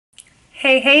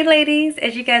Hey ladies,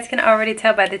 as you guys can already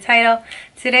tell by the title,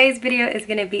 today's video is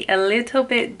going to be a little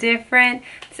bit different.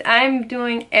 So I'm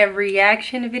doing a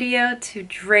reaction video to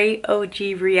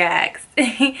Dreogreacts.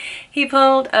 He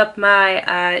pulled up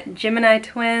my Gemini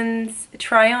twins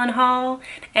try-on haul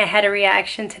and had a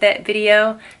reaction to that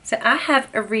video. So I have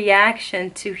a reaction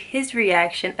to his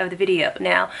reaction of the video.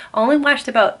 Now, I only watched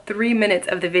about 3 minutes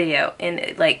of the video and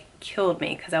it killed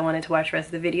me because I wanted to watch the rest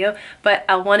of the video, but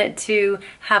I wanted to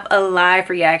have a live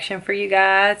reaction for you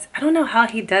guys. I don't know how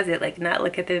he does it, not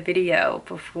look at the video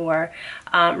before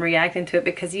reacting to it,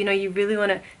 because you really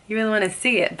want to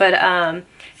see it. But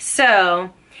so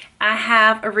I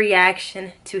have a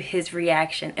reaction to his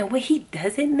reaction, and what he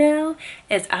doesn't know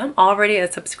is I'm already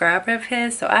a subscriber of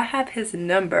his, so I have his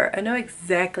number. I know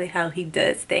exactly how he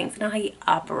does things. I know how he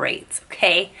operates,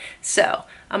 okay? So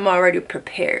I'm already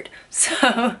prepared.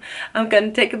 So I'm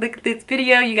gonna take a look at this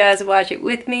video. You guys watch it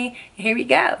with me, and here we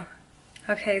go.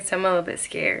 Okay, so I'm a little bit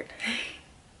scared.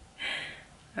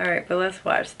 All right, but let's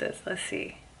watch this. Let's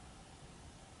see.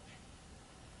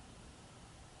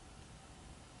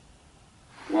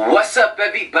 What's up,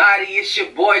 everybody? It's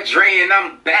your boy Dre, and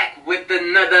I'm back with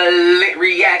another lit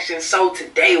reaction. So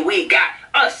today we got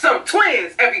us some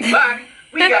twins, everybody.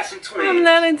 We got some twins. I'm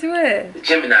not into it. The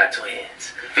Gemini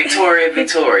twins.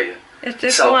 Victoria. It's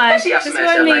just so one. make sure y'all smash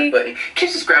that like button. Can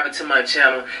you subscribe to my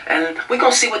channel, and we're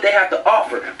gonna see what they have to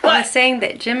offer. But I'm saying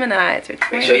that Geminis are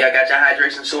twins. Make sure y'all got your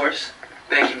hydration source.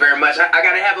 Thank you very much. I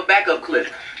gotta have a backup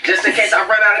clip. Just in case I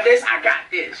run out of this, I got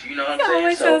this. You know what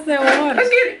I'm saying? So let's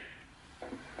get it.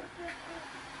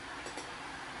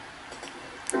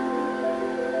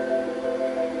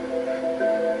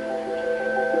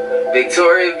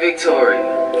 Victoria.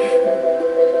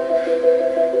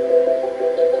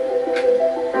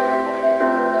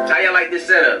 How y'all like this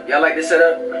setup? Y'all like this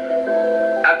setup?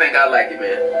 I think I like it,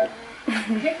 man.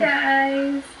 Hey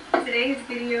guys, today's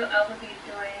video I will be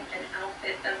doing an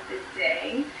outfit of the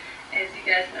day, as you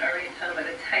guys can already tell by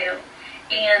the title.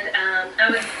 And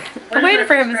I'm waiting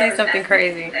for him to say something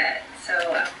crazy.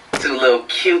 So two little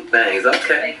cute things,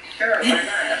 okay. Sure, why not?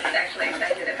 I was actually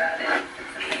excited about it.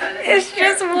 It's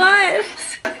just one.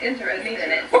 Interesting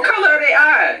in it. What color are their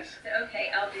eyes?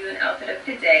 Okay, I'll do an outfit of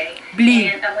the day.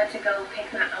 Bleed. And I went to go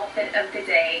pick my outfit of the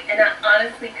day, and I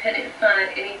honestly couldn't find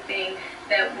anything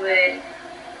that would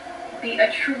be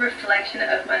a true reflection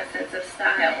of my sense of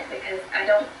style, because I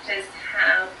don't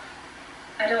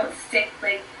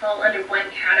fall under one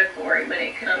category when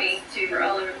it comes to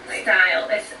all over the place style.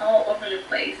 It's all over the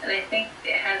place, and I think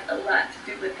it has a lot to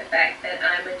do with the fact that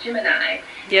I'm a Gemini.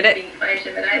 Get it? My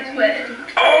Gemini twin.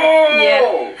 Oh!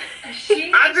 Yeah.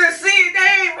 I just seen they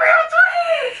ain't real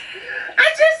twins! I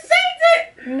just seen it!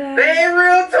 No. They ain't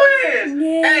real twins!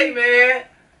 Yeah. Hey, man.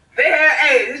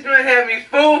 This joint had me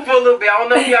fooled for a little bit. I don't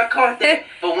know if y'all caught that,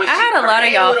 but when I had a lot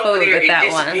of y'all fooled with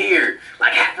that one. It disappeared.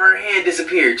 Like half her hand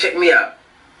disappeared. Check me out.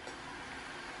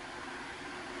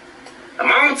 I'm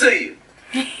on to you.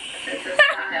 It's a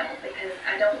style, because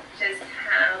I don't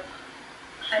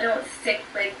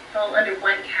fall under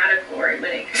one category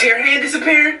when it comes to your hand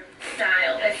disappeared?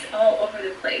 Style. It's all over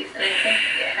the place, and I think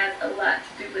it has a lot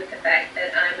to do with the fact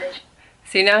that I'm a...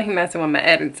 See, now he messing with my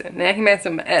editing.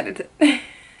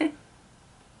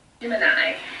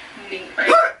 Gemini.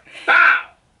 Bow!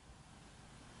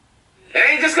 It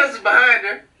ain't just because it's behind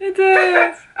her. It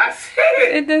does. I see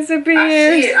it. It disappears. I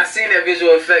see it. I seen that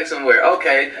visual effect somewhere.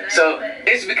 Okay, so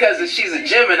it's because she's a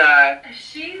Gemini.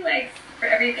 She likes for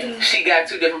everything. She got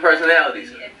two different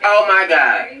personalities. Oh my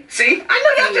God. See? I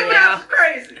know y'all Geminis is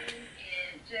crazy.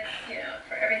 And just,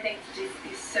 for everything to just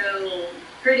be so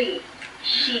pretty,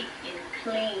 chic, and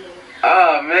clean.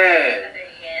 Oh man. On the other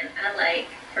hand, I like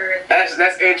for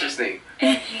that's interesting.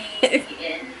 Edgy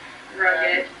and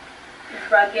rugged.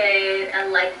 I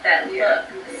like that look.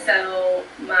 So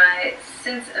my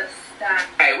sense of style.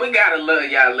 Hey, we gotta love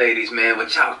y'all ladies, man,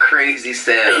 with y'all crazy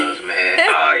selves, man.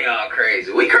 Oh, y'all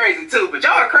crazy. We crazy too, but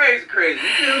y'all crazy. You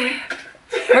feel me?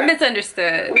 We're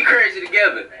misunderstood. We crazy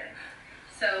together.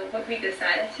 So what we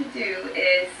decided to do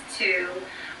is to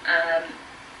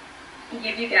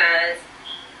give you guys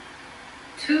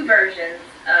two versions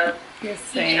of your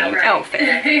same outfit.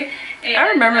 And, I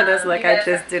remember this like I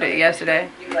just did it yesterday.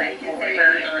 You can be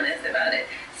honest about it.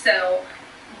 So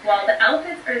while the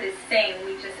outfits are the same,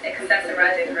 we just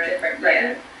accessorize it different.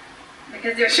 Yeah.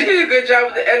 Because she did a good job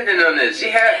with the editing on this.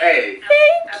 She had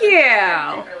Thank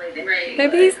you.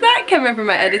 Maybe he's not coming for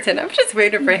my editing. I'm just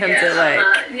waiting for him to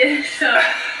yeah, so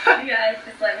you guys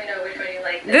just let me know which one you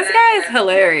like. This guy is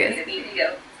hilarious. See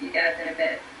you guys in a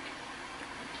bit.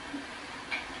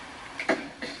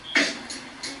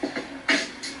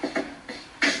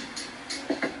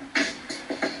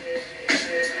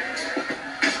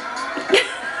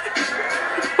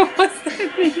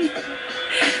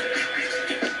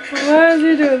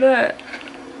 doing that?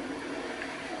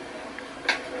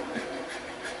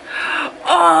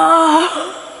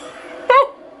 Oh!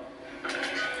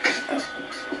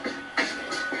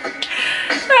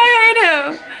 I hate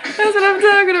him. That's what I'm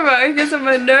talking about. He gets on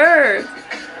my nerves.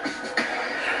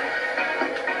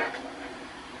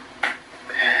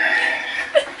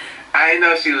 I didn't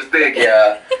know she was thick,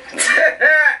 y'all.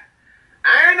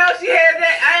 I didn't know she had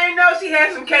that. I didn't know she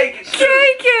had some cakeage.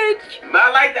 Cakeage. But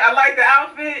I like the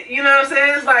outfit. You know what I'm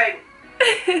saying? It's like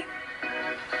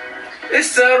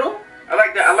it's subtle. I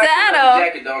like the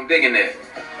jacket though. I'm digging it.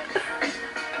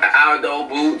 Outdoor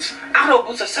boots. Outdoor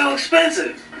boots are so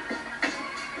expensive.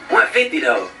 $150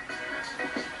 though.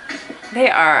 They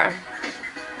are.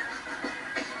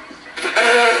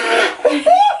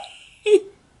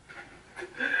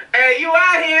 Hey, you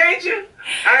out here, ain't you?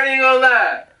 I ain't gonna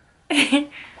lie.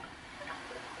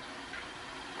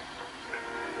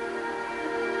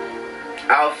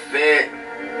 Outfit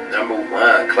number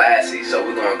 1, classy. So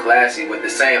we're going classy with the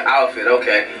same outfit,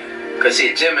 okay? Cause she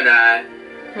a Gemini.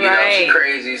 You know she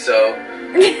crazy, so.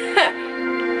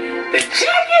 The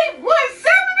jacket,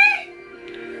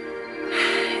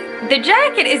 170. The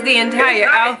jacket is the entire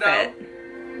outfit.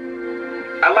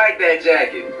 I like that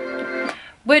jacket.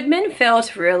 What men fail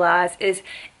to realize is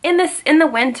in the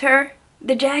winter,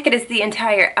 the jacket is the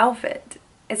entire outfit.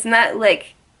 It's not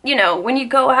like, you know, when you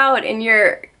go out and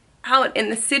you're out in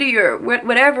the city or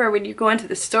whatever, when you go into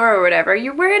the store or whatever,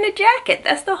 you're wearing a jacket.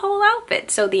 That's the whole outfit.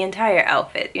 So the entire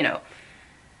outfit, you know,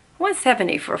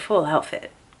 $170 for a full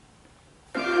outfit.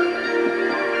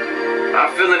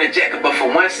 I'm feeling a jacket, but for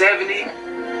 $170,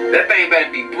 that thing better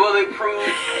be bulletproof.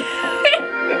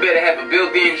 It better have a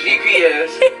built-in GPS.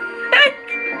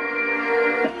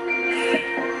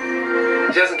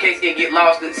 Just in case it get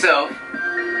lost itself.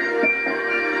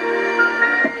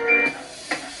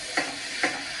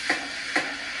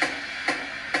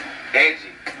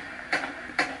 Edgy.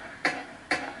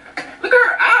 Look at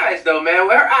her eyes though, man.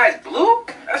 With her eyes blue?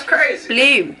 That's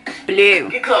crazy. Blue.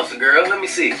 Get closer, girl. Let me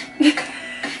see.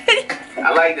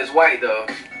 I like this white though.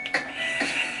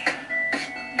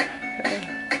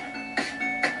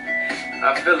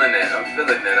 I'm feeling that.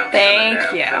 Thank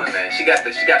you. She got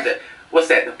the what's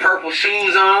that? The purple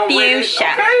shoes on. Fuchsia.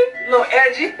 Okay, a little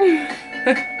edgy.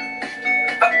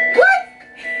 What?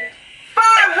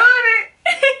 500?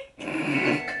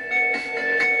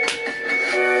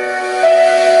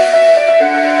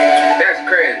 That's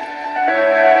crazy.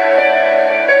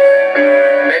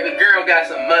 Baby girl got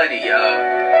some money, y'all.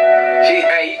 She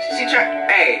trying.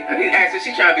 Hey, I need to ask her.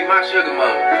 She trying to be my sugar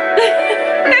mama.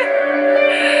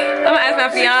 I'm gonna ask my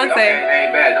fiance. Okay,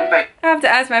 ain't bad. I have to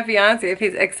ask my fiance if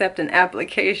he's accepting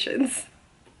applications.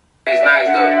 It's nice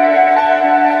though.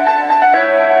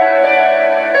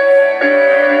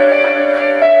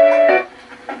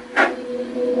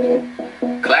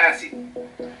 Classy.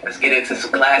 Let's get into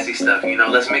some classy stuff, you know.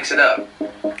 Let's mix it up.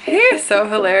 He is so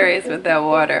hilarious with that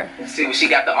water. See what she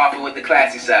got to offer with the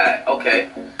classy side. Okay.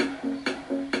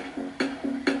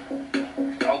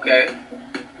 Okay.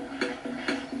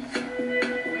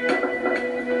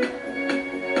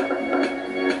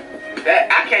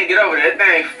 That I can't get over that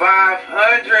thing.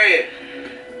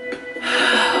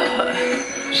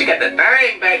 500. She got the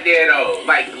thing back there though,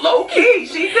 like low key.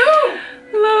 She do.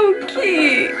 Low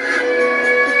key.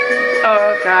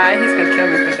 Oh God, he's gonna kill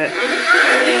me for this.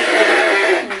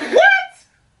 What?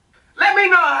 Let me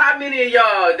know how many of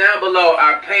y'all down below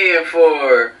are paying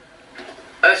for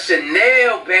a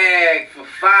Chanel bag for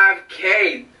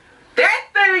 $5K. That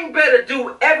thing better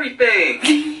do everything.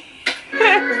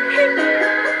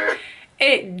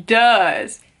 It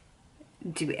does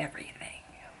do everything.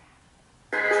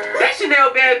 That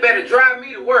Chanel bag better drive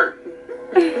me to work.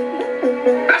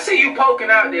 I see you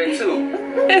poking out there too.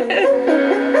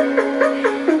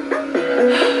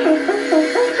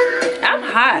 I'm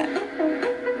hot.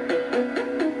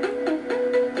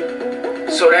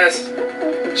 So that's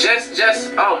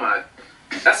just oh my,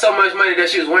 that's so much money that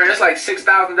she was wearing. It's like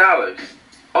 $6,000,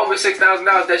 over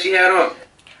 $6,000 that she had on.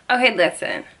 Okay,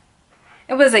 listen.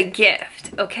 It was a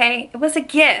gift, okay? It was a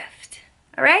gift,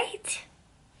 all right?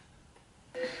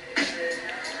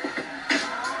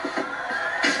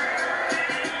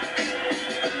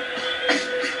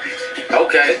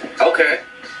 Okay.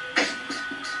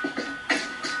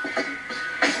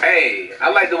 Hey, I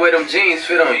like the way them jeans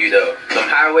fit on you though. Them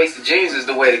high-waisted jeans is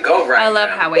the way to go right now. I love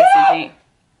high-waisted jeans.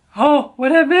 Oh,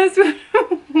 what I missed with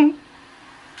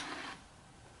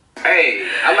Hey,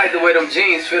 I like the way them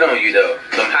jeans fit on you though.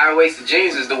 Them high-waisted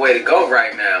jeans is the way to go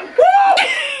right now.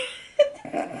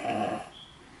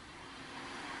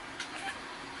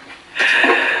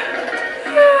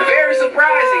 Very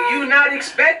surprising. You not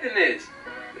expecting this.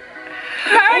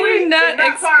 not it's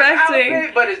not expecting. part of the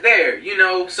outfit, but it's there, you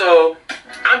know. So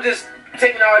I'm just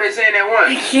taking all this in at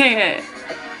once. I can't.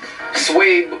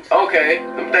 Sweet, okay.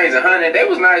 Them things 100. They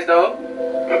was nice though.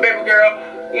 My baby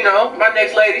girl, you know, my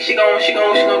next lady, she gonna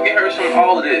get her some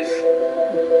all of this.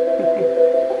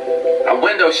 I'm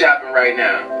window shopping right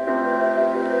now.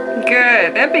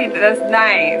 Good. That's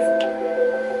nice.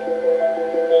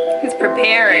 He's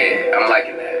preparing. Yeah, I'm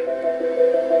liking that.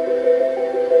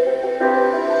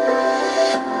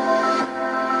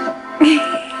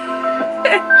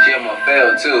 She almost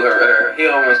fell too. Her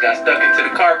heel almost got stuck into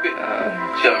the carpet.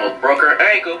 She almost broke her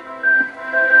ankle.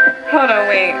 Hold on,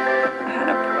 wait. I had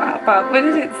a pop up. What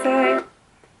did it say?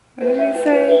 What did it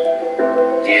say?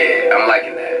 Yeah, I'm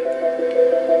liking that.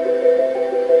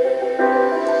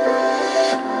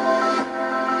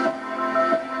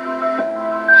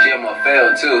 She almost fell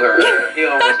too. Her heel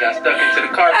almost got stuck into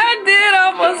the carpet. I did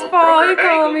almost fall. You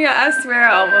called me. I swear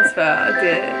I almost fell. I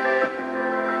did.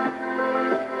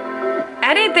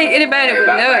 I didn't think anybody would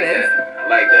notice. I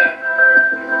like that.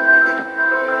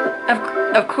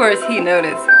 Of course he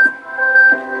noticed.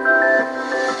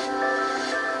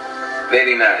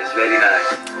 Very nice, very nice.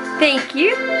 Thank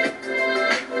you.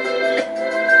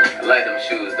 I like them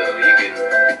shoes though. You can.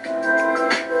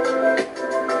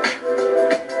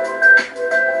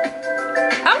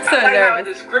 I'm so I like how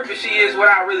nervous. descriptive she is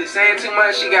without really saying too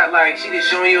much. She got like, she just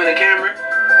showing you in the camera.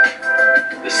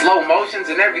 The slow motions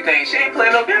and everything. She ain't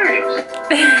playing no games.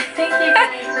 Thank you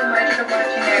guys so much for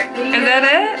watching our video. Is that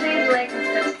it? Please like and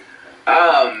subscribe.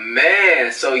 Oh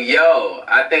man, so yo,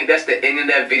 I think that's the end of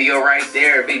that video right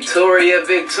there. Victoria,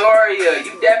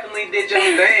 you definitely did your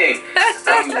thing.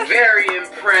 I'm very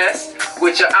impressed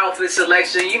with your outfit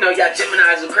selection. You know, y'all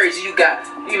Geminis are crazy. You got,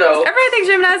 you know, Everybody thinks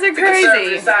Geminis are the conservative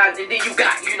crazy. side, and then you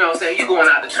got, you know what I'm saying, you going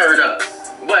out to turn up.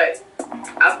 But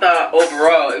I thought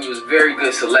overall it was very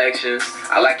good selections.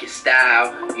 I like your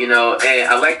style, you know, and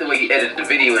I like the way you edited the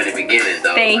video in the beginning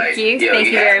though. Thank you. Yo, Thank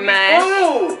you very much.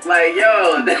 Ooh, like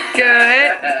yo,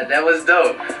 Good. that was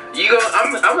dope. You go,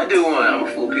 I'm gonna do one. I'm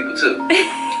gonna fool people too.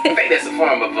 I think that's a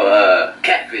form of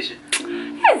catfishing.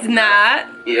 It's not.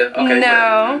 Yeah. Okay.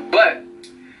 No. But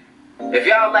if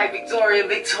y'all like Victoria,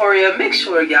 make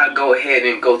sure y'all go ahead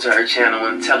and go to her channel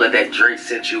and tell her that Drake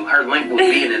sent you. Her link will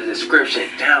be in the description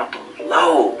down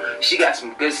below. She got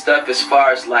some good stuff as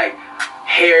far as like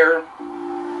hair,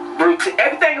 routine,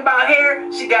 everything about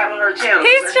hair. She got on her channel.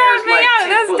 He's showing me out.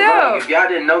 That's dope. If y'all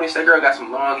didn't notice, that girl got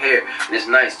some long hair, and it's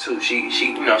nice too. She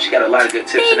you know, she got a lot of good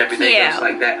tips and everything else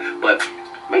like that. But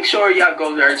make sure y'all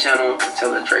go to her channel and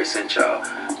tell her Dre sent y'all.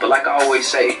 But like I always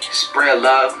say, spread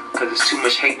love, because there's too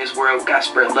much hate in this world. We gotta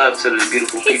spread love to the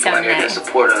beautiful people out here that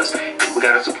support us. And we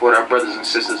gotta support our brothers and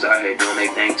sisters out here doing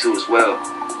their thing too as well.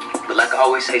 But like I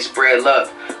always say, spread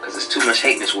love, because there's too much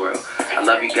hate in this world. I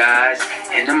love you guys,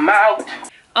 and I'm out.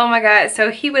 Oh my god,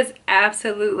 so he was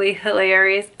absolutely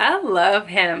hilarious. I love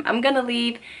him. I'm gonna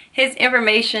leave his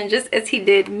information just as he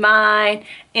did mine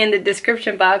in the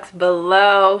description box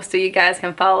below so you guys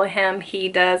can follow him. He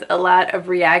does a lot of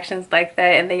reactions like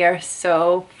that and they are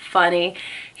so funny.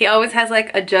 He always has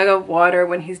like a jug of water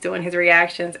when he's doing his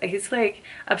reactions. He's like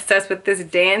obsessed with this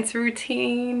dance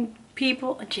routine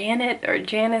people. Janet or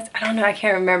Janice, I don't know, I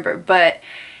can't remember, but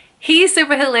he's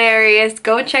super hilarious.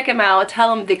 Go check him out.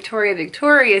 Tell him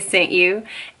Victoria sent you.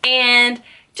 And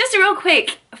just real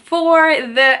quick for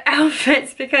the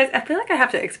outfits, because I feel like I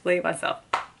have to explain myself.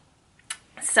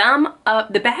 Some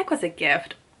of the bag was a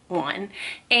gift, one,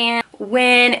 and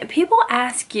when people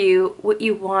ask you what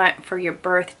you want for your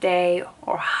birthday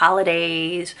or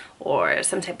holidays or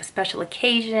some type of special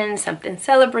occasion, something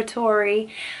celebratory,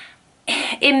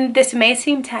 and this may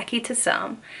seem tacky to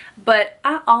some, but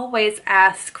I always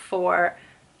ask for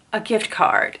a gift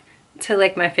card to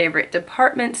like my favorite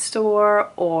department store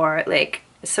or like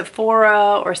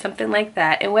Sephora or something like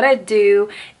that. And what I do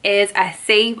is I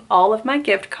save all of my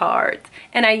gift cards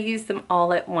and I use them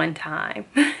all at one time.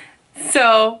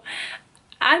 So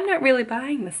I'm not really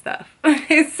buying the stuff.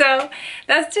 So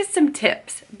that's just some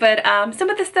tips. But some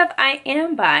of the stuff I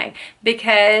am buying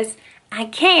because I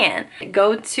can.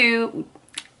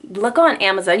 Look on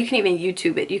Amazon. You can even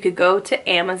YouTube it. You could go to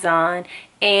Amazon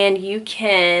and you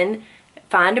can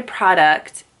find a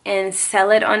product and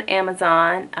sell it on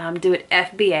Amazon, do it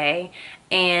FBA,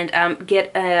 and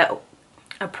get a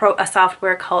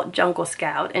software called Jungle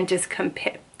Scout and just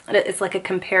compare. It's like a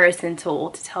comparison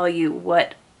tool to tell you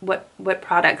what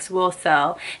products will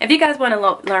sell. If you guys want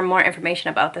to learn more information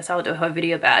about this, I'll do a whole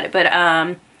video about it. But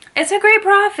it's a great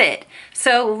profit,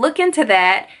 so look into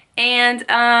that. And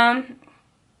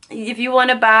if you want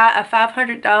to buy a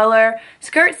 $500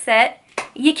 skirt set,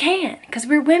 you can, because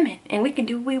we're women and we can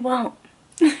do what we want.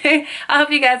 I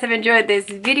hope you guys have enjoyed this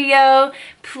video.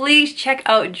 Please check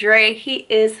out Dre. He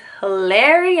is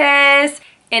hilarious.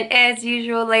 And as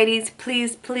usual, ladies,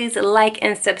 please like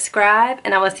and subscribe.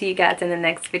 And I will see you guys in the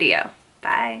next video.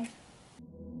 Bye.